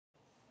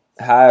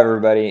Hi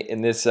everybody.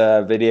 In this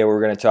video we're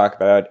going to talk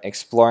about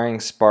exploring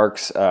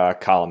Spark's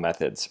column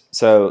methods.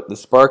 So the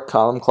Spark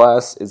column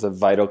class is a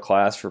vital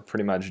class for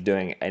pretty much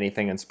doing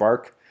anything in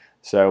Spark.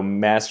 So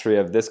mastery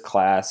of this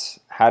class,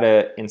 how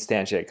to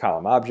instantiate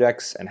column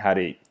objects and how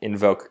to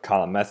invoke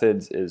column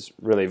methods is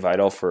really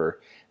vital for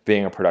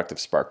being a productive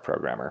Spark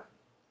programmer.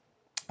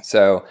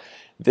 So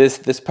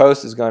this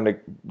post is going to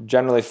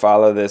generally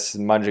follow this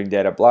Munging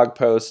Data blog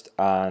post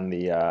on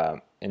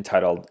the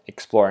entitled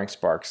Exploring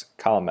Spark's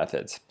Column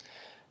Methods.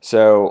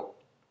 So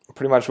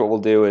pretty much what we'll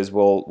do is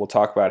we'll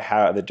talk about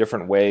how the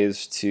different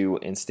ways to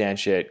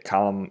instantiate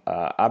column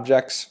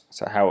objects.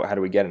 So how do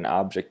we get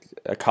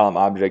a column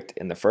object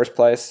in the first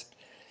place?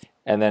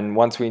 And then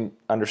once we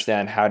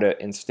understand how to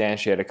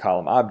instantiate a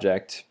column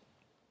object,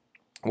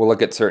 we'll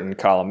look at certain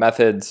column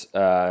methods,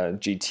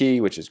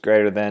 GT, which is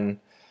greater than.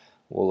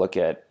 We'll look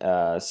at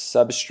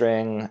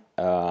substring,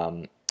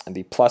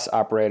 the plus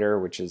operator,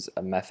 which is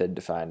a method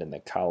defined in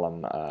the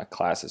column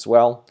class as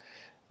well.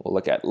 We'll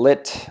look at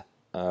lit,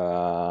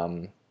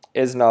 isNull,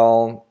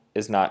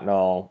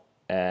 isNotNull,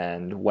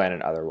 and when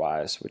and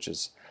otherwise, which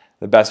is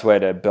the best way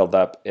to build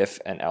up if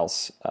and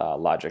else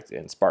logic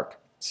in Spark.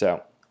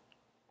 So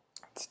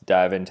let's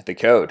dive into the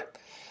code.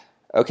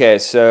 Okay,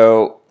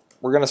 so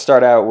we're going to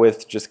start out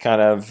with just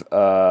kind of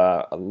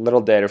a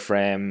little data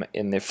frame.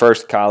 In the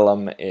first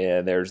column,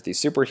 there's the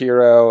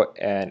superhero,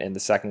 and in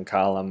the second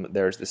column,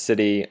 there's the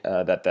city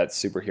that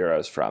superhero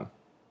is from.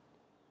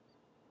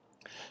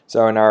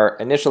 So in our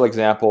initial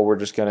example, we're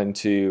just going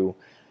to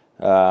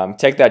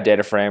take that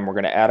data frame. We're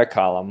going to add a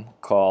column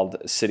called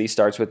city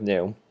starts with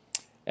new,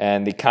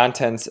 and the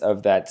contents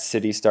of that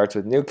city starts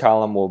with new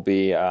column will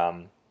be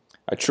a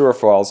true or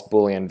false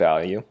Boolean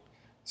value.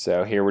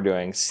 So here we're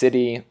doing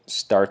city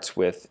starts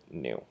with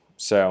new.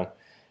 So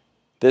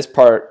this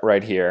part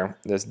right here,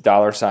 this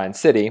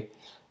 $city,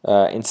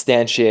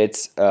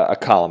 instantiates a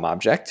column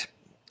object.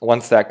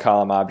 Once that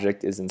column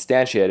object is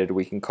instantiated,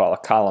 we can call a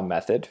column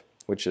method,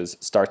 which is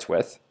starts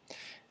with.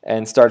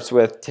 And starts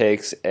with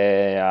takes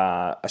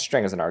a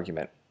string as an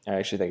argument. I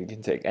actually think it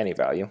can take any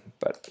value,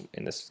 but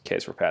in this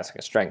case we're passing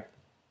a string.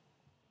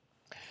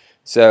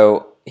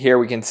 So here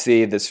we can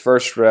see this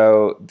first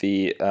row,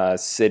 the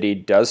city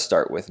does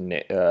start with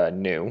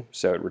new,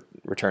 so it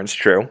returns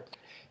true.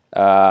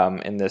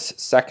 In this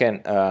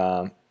second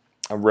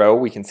row,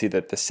 we can see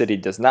that the city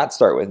does not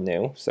start with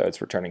new, so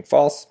it's returning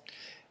false.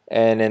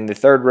 And in the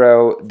third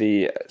row,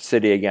 the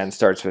city again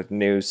starts with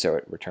new, so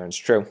it returns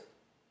true.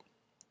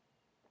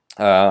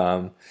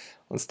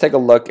 Let's take a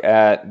look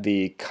at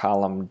the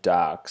column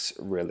docs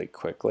really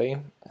quickly.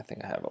 I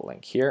think I have a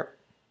link here.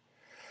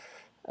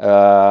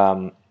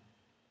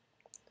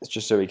 It's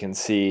just so we can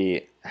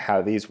see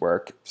how these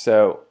work.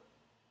 So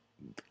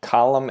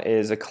column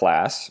is a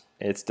class.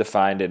 It's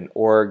defined in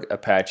org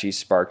Apache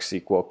Spark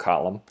SQL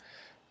column.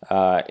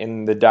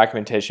 In the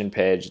documentation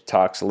page, it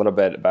talks a little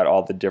bit about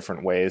all the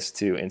different ways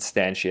to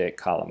instantiate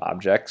column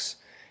objects.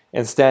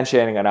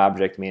 Instantiating an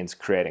object means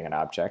creating an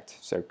object,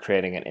 so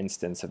creating an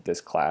instance of this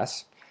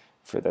class,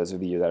 for those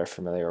of you that are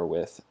familiar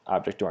with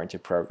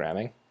object-oriented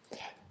programming.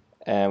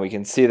 And we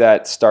can see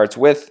that starts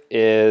with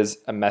is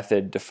a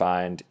method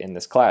defined in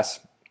this class.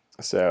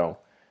 So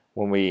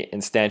when we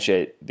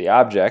instantiate the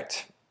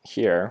object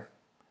here,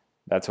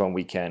 that's when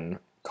we can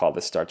call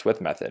this starts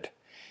with method.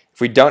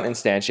 If we don't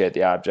instantiate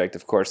the object,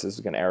 of course this is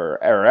going to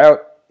error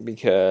out,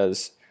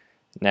 because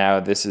now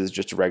this is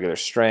just a regular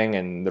string,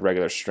 and the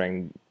regular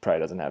string probably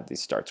doesn't have the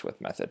starts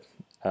with method.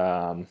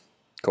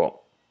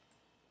 Cool.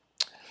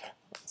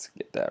 Let's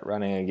get that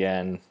running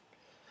again.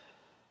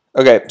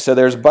 Okay, so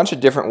there's a bunch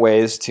of different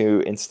ways to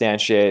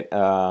instantiate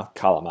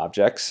column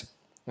objects.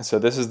 So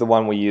this is the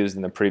one we used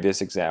in the previous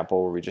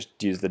example, where we just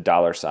used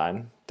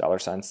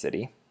the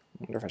 $city. I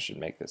wonder if I should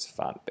make this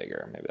font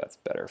bigger. Maybe that's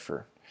better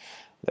for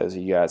those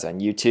of you guys on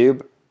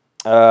YouTube.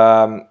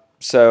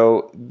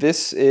 So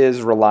this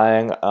is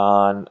relying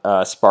on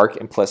Spark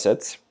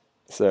implicits.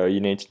 So you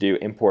need to do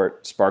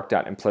import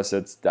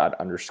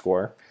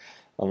spark.implicits._,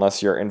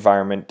 unless your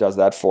environment does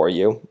that for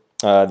you.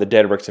 The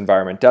Databricks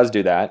environment does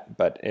do that,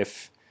 but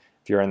if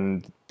you're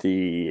in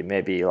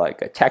maybe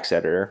like a text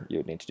editor, you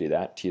would need to do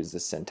that to use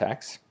this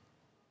syntax.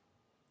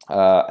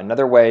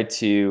 Another way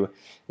to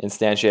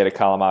instantiate a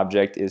column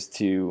object is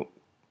to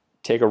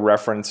take a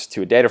reference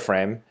to a data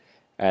frame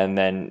and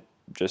then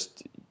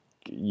just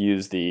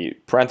use the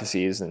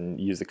parentheses and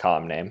use the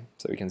column name.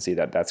 So we can see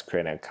that that's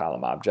creating a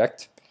column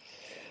object.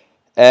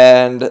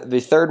 And the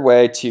third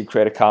way to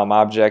create a column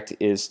object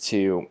is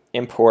to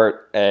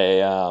import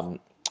a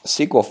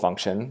SQL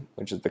function,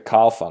 which is the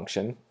call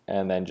function,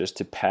 and then just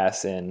to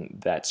pass in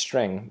that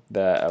string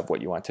of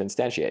what you want to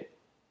instantiate.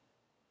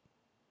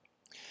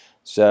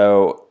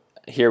 So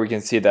here we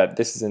can see that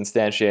this is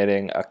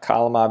instantiating a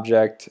column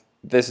object.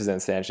 This is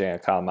instantiating a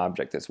column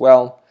object as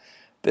well.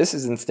 This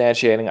is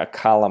instantiating a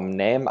column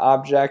name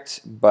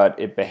object, but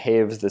it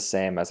behaves the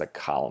same as a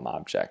column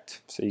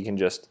object. So you can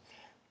just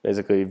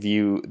basically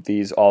view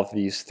all of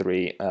these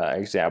three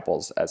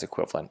examples as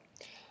equivalent.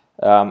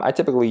 I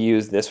typically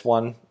use this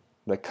one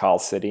the call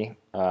city,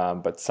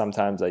 but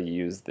sometimes I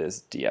use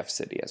this df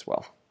city as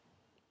well.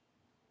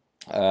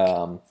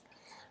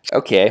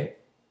 Okay,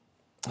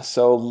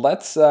 so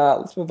let's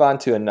move on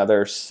to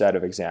another set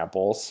of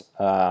examples,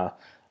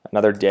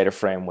 another data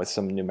frame with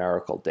some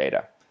numerical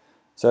data.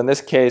 So in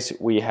this case,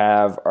 we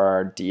have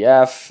our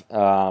df.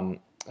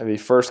 The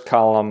first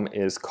column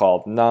is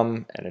called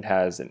num, and it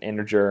has an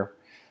integer.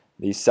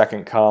 The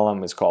second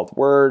column is called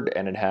word,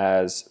 and it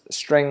has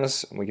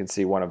strings. We can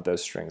see one of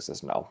those strings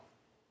is null.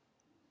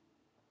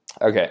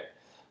 Okay,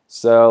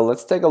 so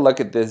let's take a look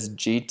at this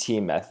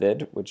gt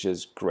method, which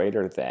is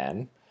greater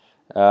than.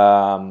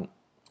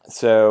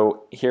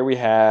 So here we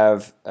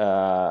have,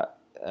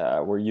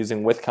 we're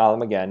using with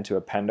column again to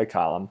append a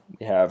column.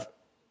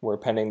 We're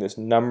appending this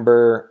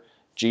number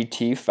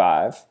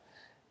gt5.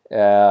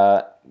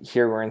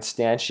 Here we're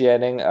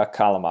instantiating a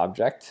column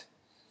object.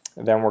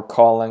 Then we're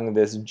calling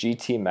this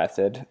gt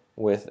method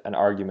with an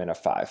argument of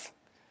 5.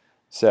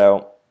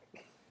 So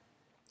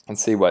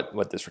let's see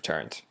what this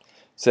returns.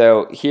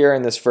 So here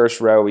in this first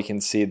row, we can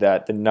see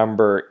that the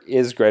number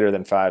is greater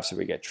than 5, so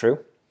we get true.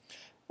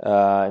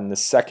 In the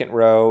second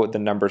row, the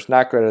number is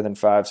not greater than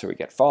 5, so we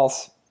get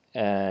false.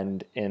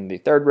 And in the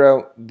third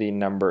row, the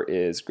number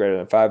is greater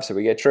than 5, so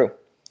we get true.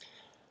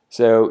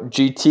 So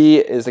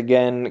gt is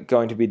again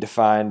going to be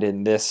defined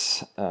in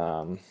this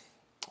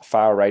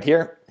file right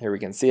here. Here we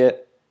can see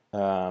it.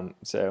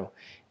 So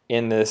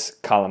in this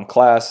column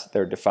class,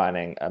 they're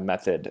defining a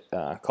method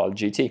called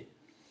gt.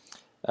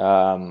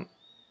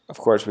 Of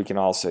course, we can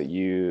also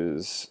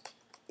use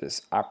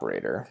this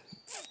operator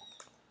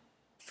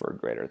for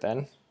greater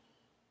than,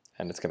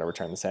 and it's going to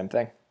return the same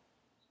thing.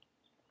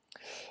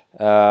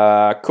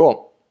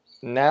 Cool.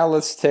 Now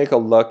let's take a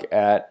look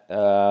at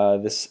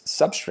this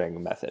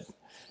substring method.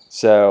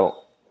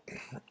 So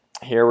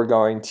here we're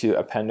going to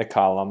append a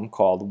column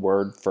called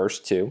word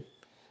first 2,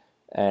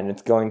 and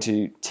it's going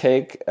to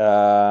take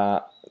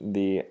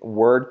the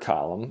word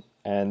column,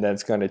 and then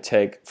it's going to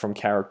take from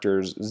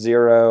characters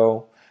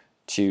 0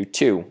 to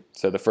 2,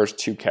 so the first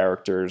 2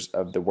 characters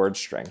of the word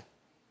string.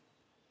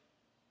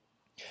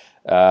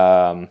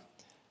 So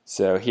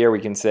here we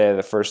can say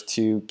the first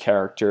 2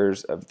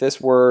 characters of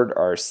this word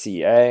are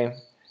CA,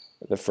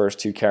 the first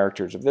 2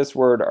 characters of this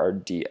word are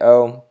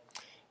DO,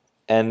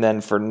 and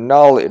then for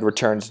null it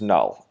returns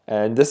null.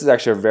 And this is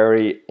actually a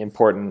very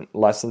important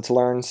lesson to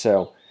learn.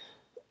 So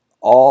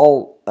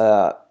all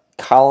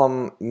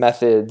column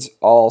methods,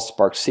 all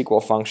Spark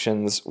SQL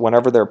functions,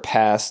 whenever they're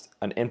passed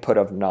an input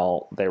of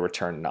null, they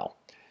return null.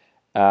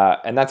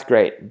 And that's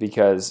great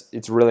because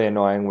it's really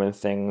annoying when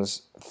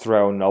things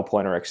throw null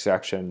pointer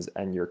exceptions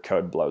and your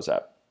code blows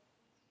up.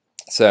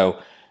 So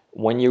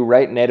when you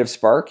write native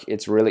Spark,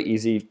 it's really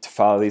easy to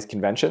follow these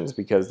conventions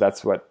because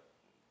that's what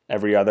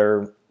every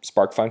other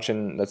Spark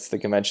function, that's the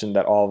convention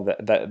that all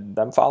of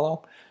them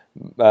follow.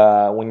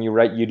 When you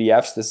write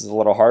UDFs, this is a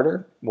little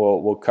harder.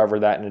 We'll cover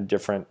that in a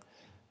different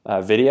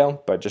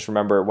video, but just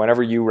remember,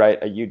 whenever you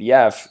write a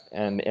UDF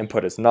and the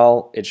input is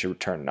null, it should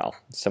return null,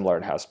 similar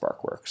to how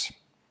Spark works.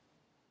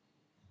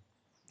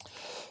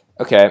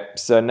 Okay,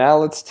 so now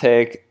let's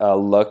take a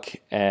look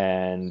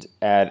and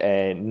add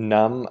a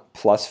num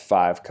plus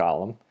 5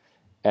 column.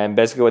 And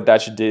basically what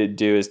that should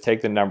do is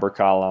take the number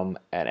column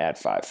and add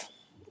 5.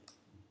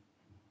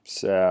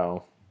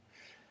 So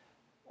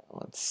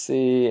let's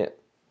see, it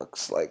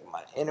looks like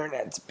my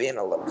internet's being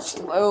a little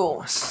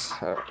slow,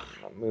 so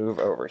I'll move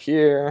over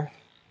here.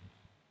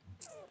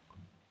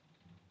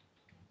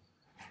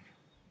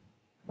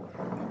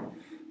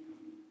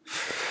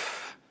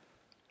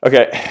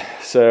 Okay,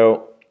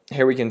 so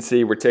here we can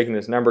see we're taking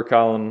this number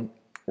column,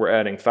 we're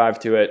adding 5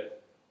 to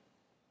it.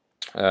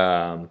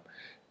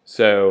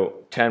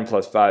 So 10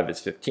 plus 5 is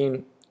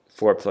 15,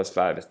 4 plus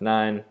 5 is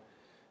 9,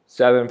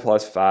 7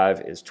 plus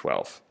 5 is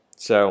 12.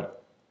 So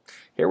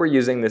here we're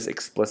using this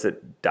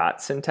explicit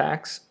dot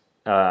syntax.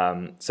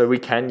 So we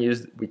can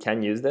use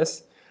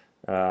this.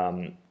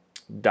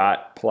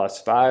 Dot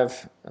plus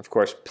 5. Of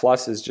course,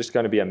 plus is just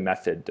going to be a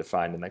method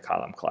defined in the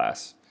column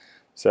class.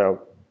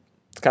 So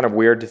it's kind of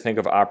weird to think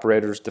of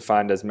operators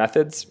defined as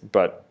methods,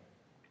 but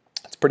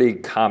it's pretty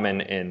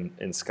common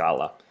in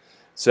Scala.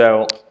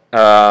 So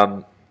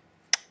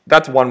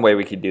that's one way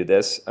we could do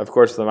this. Of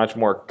course, the much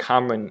more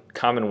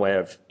common way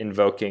of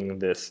invoking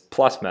this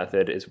plus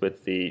method is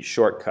with the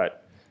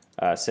shortcut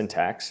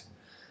syntax.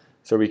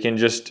 So we can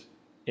just,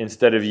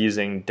 instead of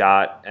using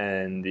dot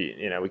and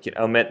we can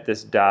omit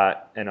this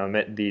dot and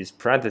omit these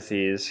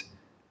parentheses,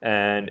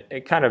 and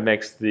it kind of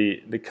makes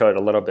the code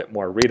a little bit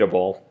more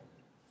readable.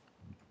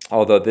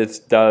 Although this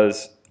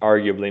does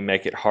arguably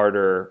make it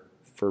harder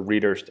for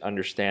readers to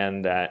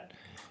understand that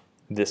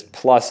this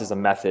plus is a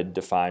method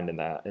defined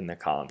in the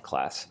column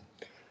class.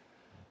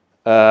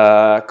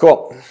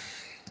 Cool.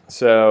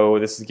 So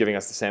this is giving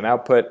us the same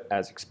output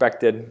as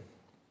expected.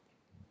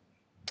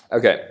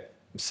 Okay,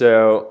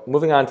 so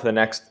moving on to the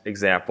next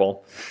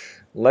example.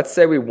 Let's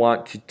say we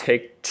want to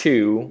take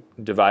 2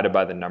 divided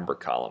by the number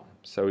column.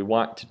 So we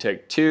want to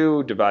take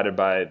 2 divided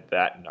by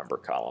that number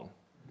column.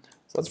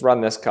 So let's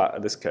run this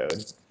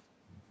code.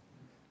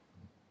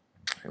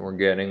 and we're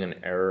getting an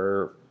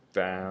error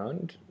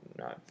found,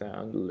 not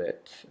found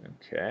lit.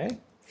 Okay.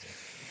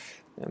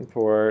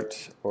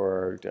 Import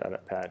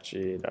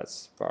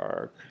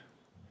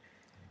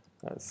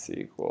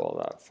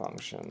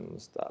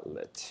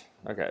org.apache.spark.sql.functions.lit.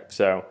 Okay,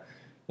 so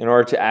in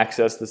order to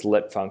access this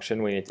lit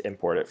function, we need to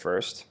import it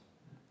first.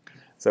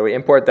 So we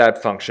import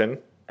that function,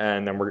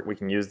 and then we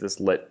can use this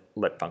lit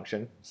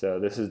function. So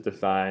this is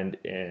defined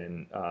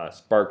in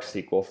Spark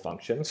SQL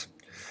functions.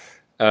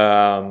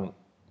 So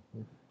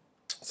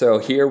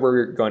here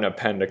we're going to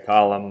append a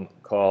column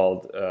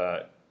called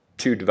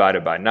 2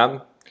 divided by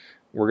num.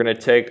 We're going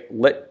to take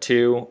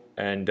lit2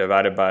 and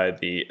divide it by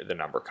the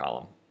number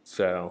column.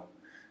 So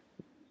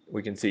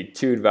we can see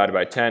 2 divided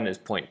by 10 is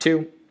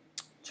 0.2,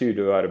 2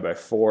 divided by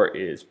 4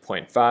 is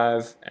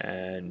 0.5,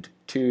 and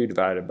 2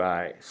 divided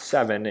by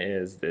 7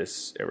 is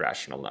this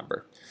irrational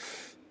number.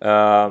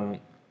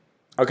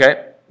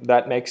 Okay,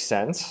 that makes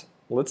sense.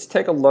 Let's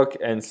take a look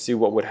and see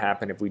what would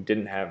happen if we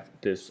didn't have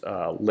this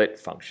lit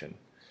function.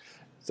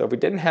 So if we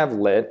didn't have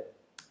lit,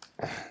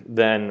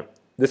 then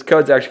this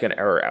code's actually going to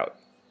error out.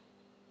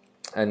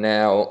 And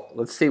now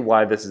let's see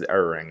why this is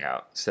erroring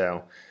out.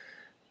 So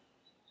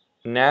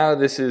now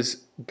this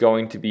is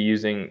going to be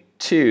using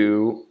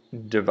 2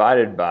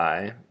 divided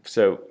by,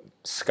 so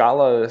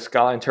the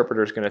Scala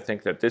interpreter is going to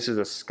think that this is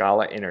a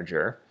Scala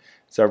integer.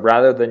 So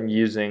rather than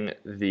using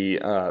the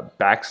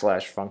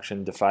backslash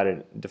function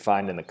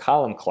defined in the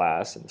column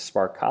class, in the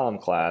Spark column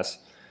class,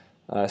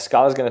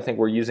 Scala is going to think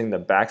we're using the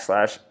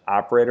backslash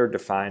operator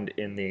defined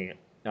in the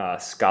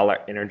Scala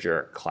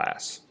integer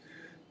class.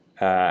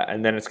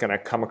 And then it's going to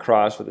come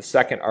across with a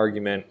second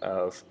argument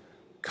of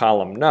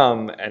column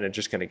num, and it's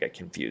just going to get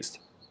confused.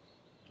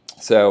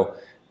 So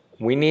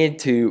we need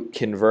to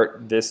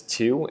convert this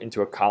 2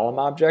 into a column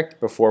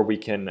object before we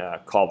can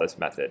call this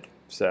method.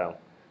 So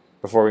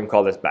before we can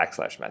call this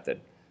backslash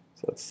method.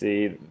 So let's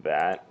see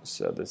that.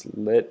 So this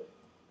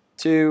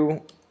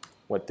lit2,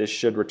 what this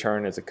should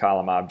return is a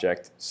column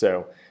object.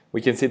 So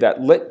we can see that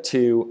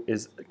lit2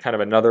 is kind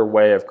of another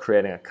way of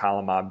creating a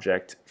column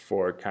object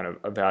for kind of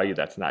a value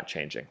that's not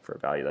changing, for a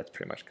value that's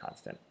pretty much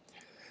constant.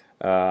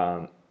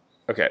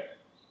 Okay.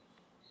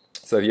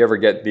 So if you ever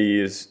get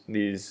these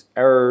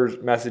error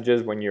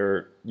messages when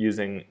you're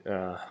using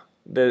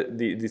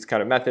these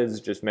kind of methods,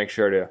 just make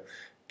sure to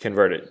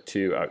convert it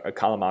to a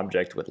column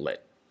object with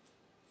lit.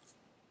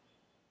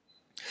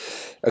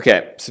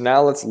 Okay, so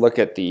now let's look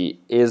at the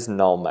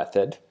isNull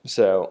method.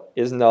 So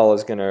isNull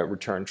is going to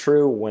return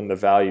true when the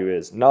value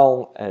is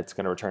null, and it's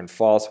going to return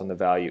false when the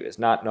value is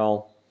not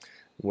null.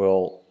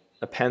 We'll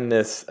append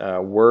this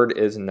word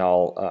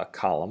isNull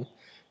column,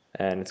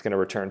 and it's going to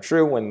return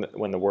true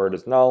when the word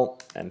is null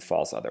and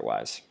false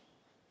otherwise.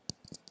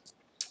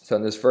 So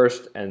in this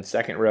first and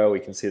second row, we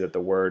can see that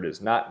the word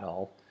is not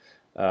null,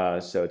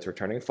 so it's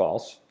returning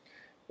false.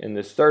 In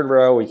this third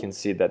row, we can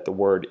see that the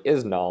word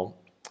is null,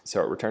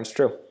 so it returns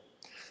true.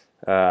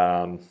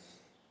 All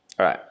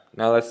right,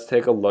 now let's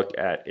take a look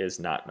at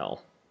isNotNull.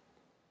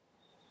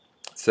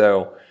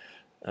 So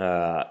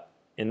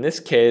in this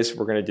case,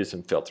 we're going to do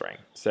some filtering.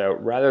 So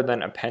rather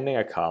than appending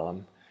a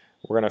column,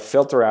 we're going to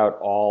filter out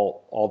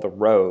all the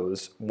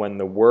rows when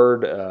the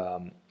word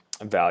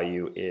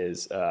value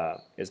is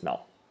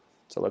null.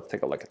 So let's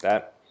take a look at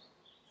that.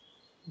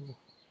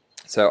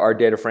 So our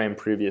data frame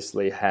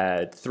previously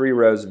had 3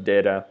 rows of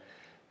data.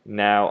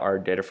 Now our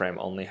data frame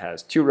only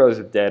has 2 rows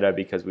of data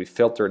because we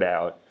filtered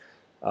out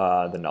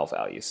the null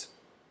values.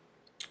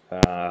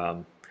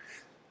 And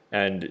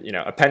you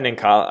know, appending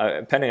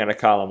on a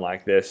column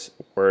like this,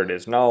 word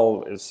is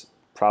null, is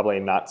probably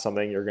not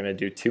something you're going to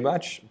do too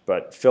much,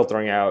 but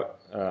filtering out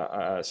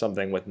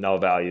something with null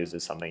values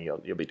is something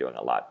you'll be doing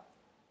a lot.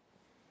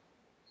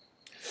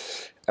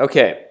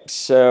 Okay,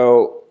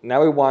 so now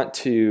we want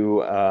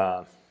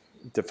to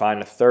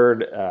define a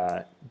third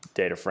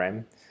data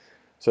frame.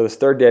 So this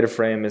third data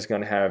frame is going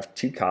to have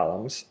 2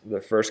 columns.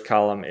 The first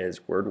column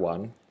is word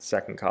 1, the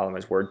second column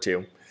is word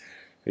 2.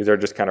 These are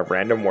just kind of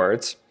random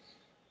words.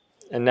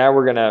 And now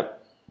we're going to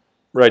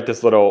write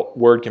this little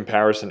word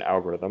comparison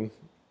algorithm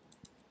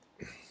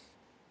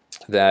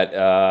that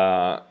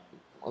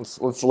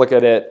let's look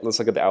at it, let's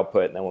look at the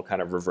output, and then we'll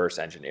kind of reverse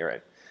engineer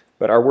it.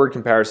 But our word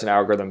comparison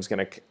algorithm is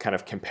going to kind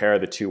of compare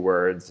the 2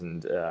 words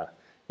and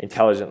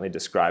intelligently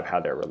describe how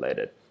they're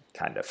related,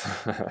 kind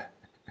of.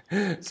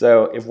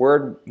 So if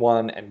word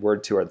 1 and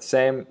word 2 are the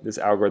same, this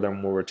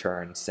algorithm will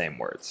return same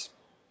words.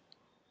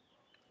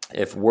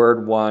 If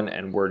word 1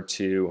 and word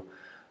 2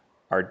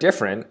 are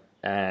different,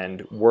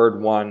 and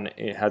word 1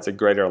 has a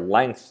greater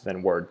length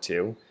than word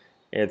 2,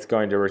 it's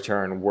going to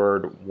return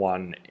word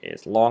 1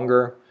 is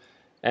longer,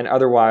 and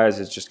otherwise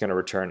it's just going to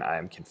return I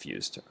am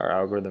confused. Our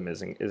algorithm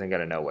isn't going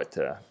to know what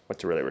to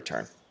really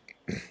return.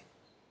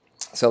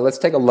 So let's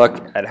take a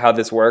look at how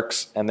this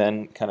works, and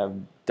then kind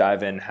of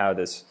dive in how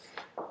this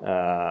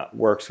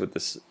works with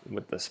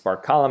the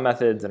Spark column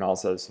methods and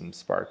also some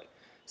Spark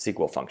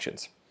SQL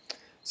functions.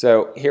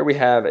 So here we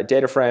have a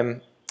data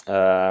frame.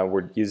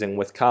 We're using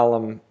with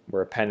column.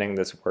 We're appending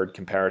this word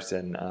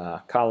comparison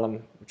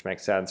column, which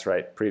makes sense,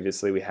 right?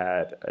 Previously we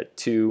had a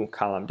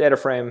 2-column data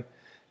frame.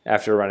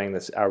 after running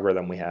this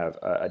algorithm, we have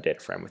a data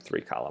frame with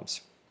 3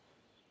 columns.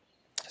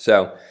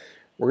 So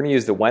we're going to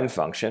use the when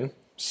function.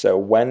 So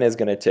when is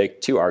going to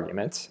take 2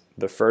 arguments.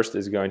 The first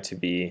is going to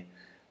be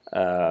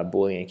a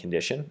Boolean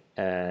condition,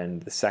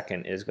 and the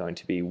second is going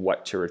to be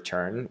what to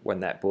return when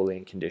that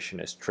Boolean condition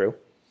is true.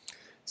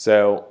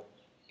 So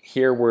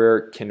here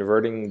we're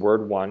converting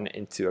word 1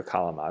 into a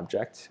column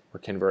object. We're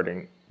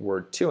converting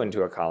word 2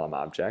 into a column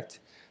object.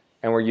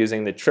 And we're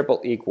using the triple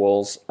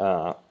equals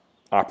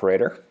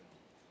operator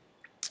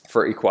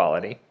for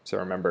equality. So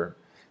remember,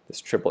 this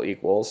triple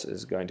equals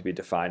is going to be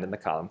defined in the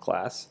column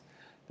class.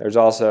 There's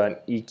also an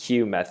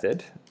EQ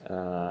method,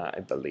 I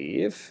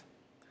believe,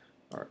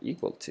 or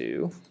equal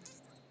to.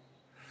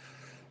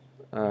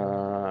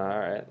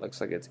 Alright, looks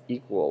like it's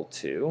equal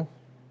to.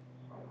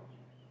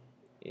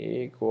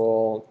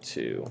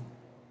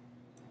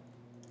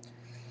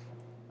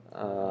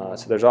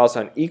 So there's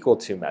also an equal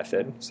to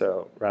method.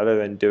 So rather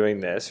than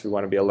doing this, we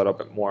want to be a little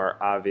bit more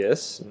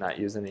obvious and not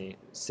use any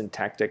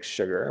syntactic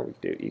sugar. We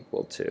do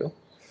equal to.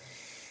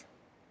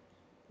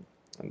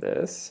 And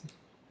this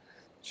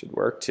should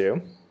work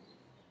too.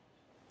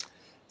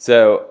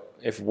 So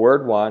if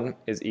word 1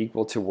 is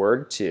equal to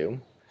word 2,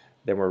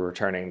 then we're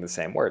returning the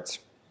same words.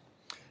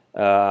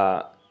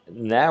 Now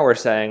we're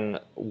saying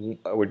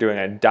we're doing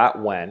a dot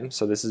when.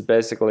 So this is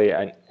basically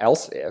an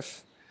else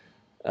if.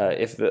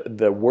 If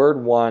the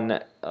word 1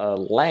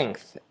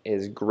 length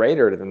is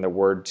greater than the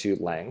word 2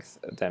 length,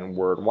 then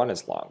word 1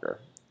 is longer.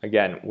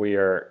 Again, we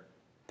are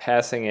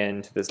passing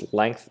into this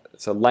length.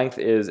 So length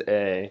is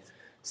a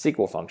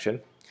SQL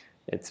function.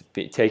 It's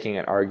taking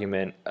an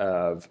argument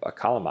of a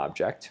column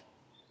object.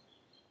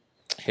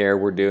 Here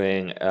we're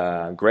doing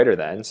greater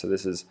than. So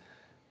this is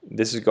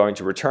going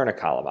to return a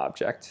column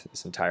object,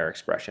 this entire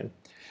expression.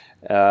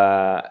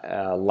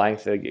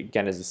 Length,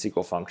 again, is a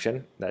SQL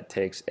function that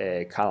takes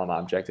a column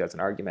object as an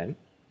argument.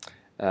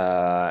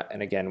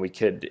 And again, we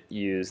could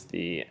use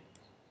the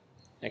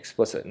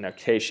explicit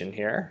notation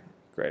here,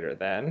 greater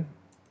than,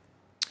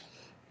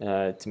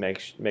 to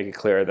make it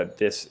clear that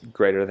this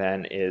greater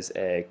than is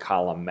a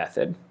column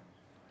method.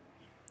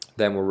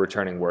 Then we're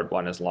returning word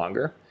 1 is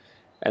longer.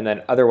 And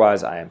then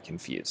otherwise I am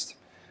confused.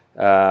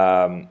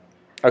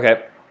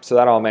 Okay. So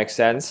that all makes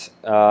sense.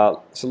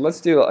 So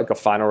let's do like a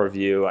final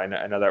review. I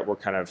know that we're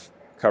kind of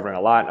covering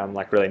a lot, and I'm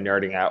like really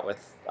nerding out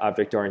with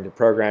object-oriented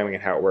programming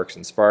and how it works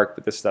in Spark,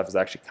 but this stuff is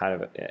actually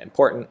kind of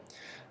important.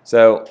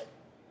 So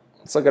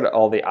let's look at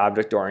all the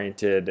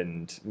object-oriented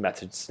and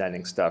method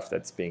extending stuff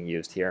that's being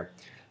used here.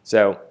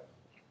 So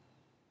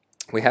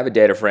we have a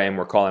data frame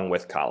we're calling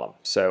with column.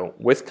 So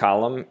with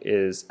column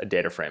is a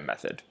data frame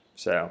method.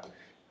 So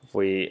if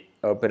we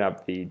open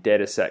up the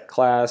dataset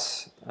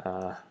class,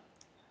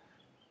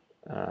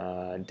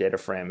 data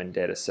frame and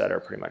data set are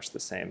pretty much the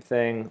same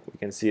thing. We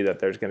can see that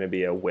there's going to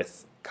be a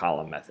with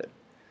column method.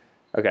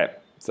 Okay,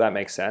 so that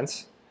makes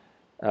sense.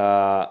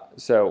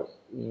 So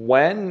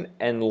when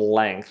and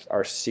length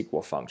are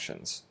SQL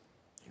functions.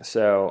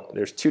 So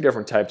there's 2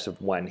 different types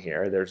of when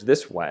here. There's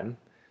this when,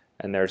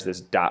 and there's this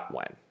dot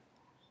when.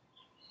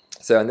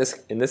 So in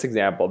this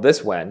example,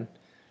 this when,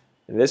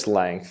 this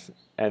length,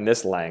 and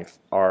this length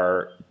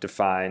are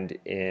defined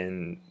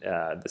in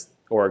this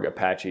org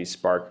Apache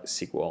Spark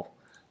SQL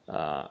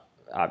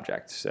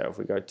object. So if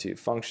we go to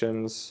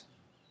functions,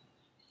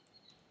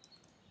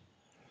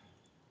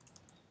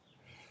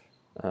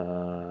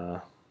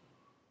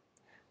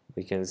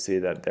 we can see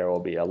that there will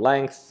be a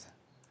length.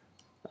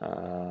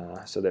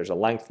 So there's a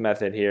length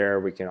method here.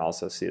 We can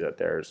also see that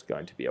there's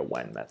going to be a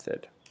when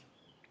method.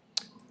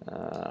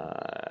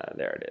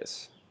 There it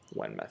is,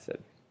 when method.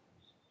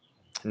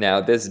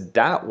 Now this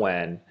dot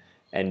when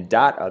and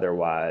dot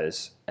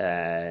otherwise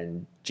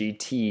and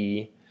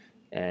GT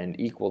and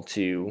equal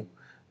to,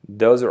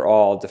 those are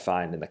all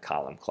defined in the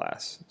column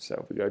class. So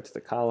if we go to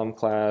the column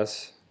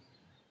class,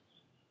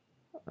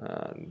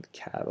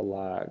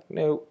 catalog,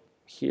 nope,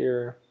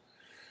 here,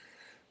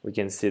 we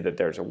can see that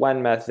there's a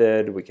when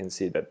method. We can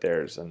see that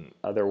there's an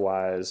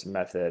otherwise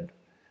method.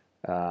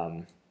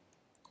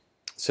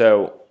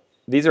 So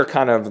these are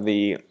kind of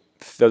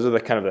those are the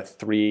kind of the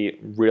 3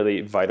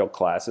 really vital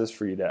classes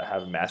for you to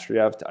have a mastery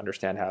of to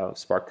understand how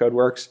Spark code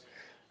works.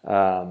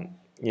 You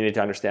need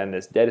to understand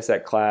this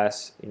dataset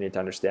class. You need to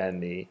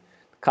understand the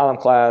column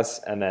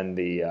class, and then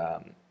the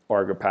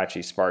org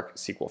Apache Spark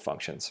SQL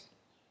functions.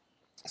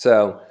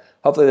 So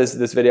hopefully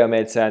this video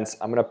made sense.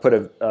 I'm going to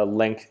put a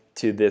link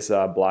to this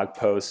blog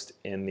post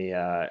in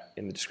the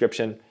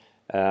description.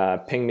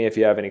 Ping me if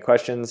you have any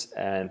questions,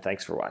 and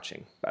thanks for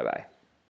watching. Bye-bye.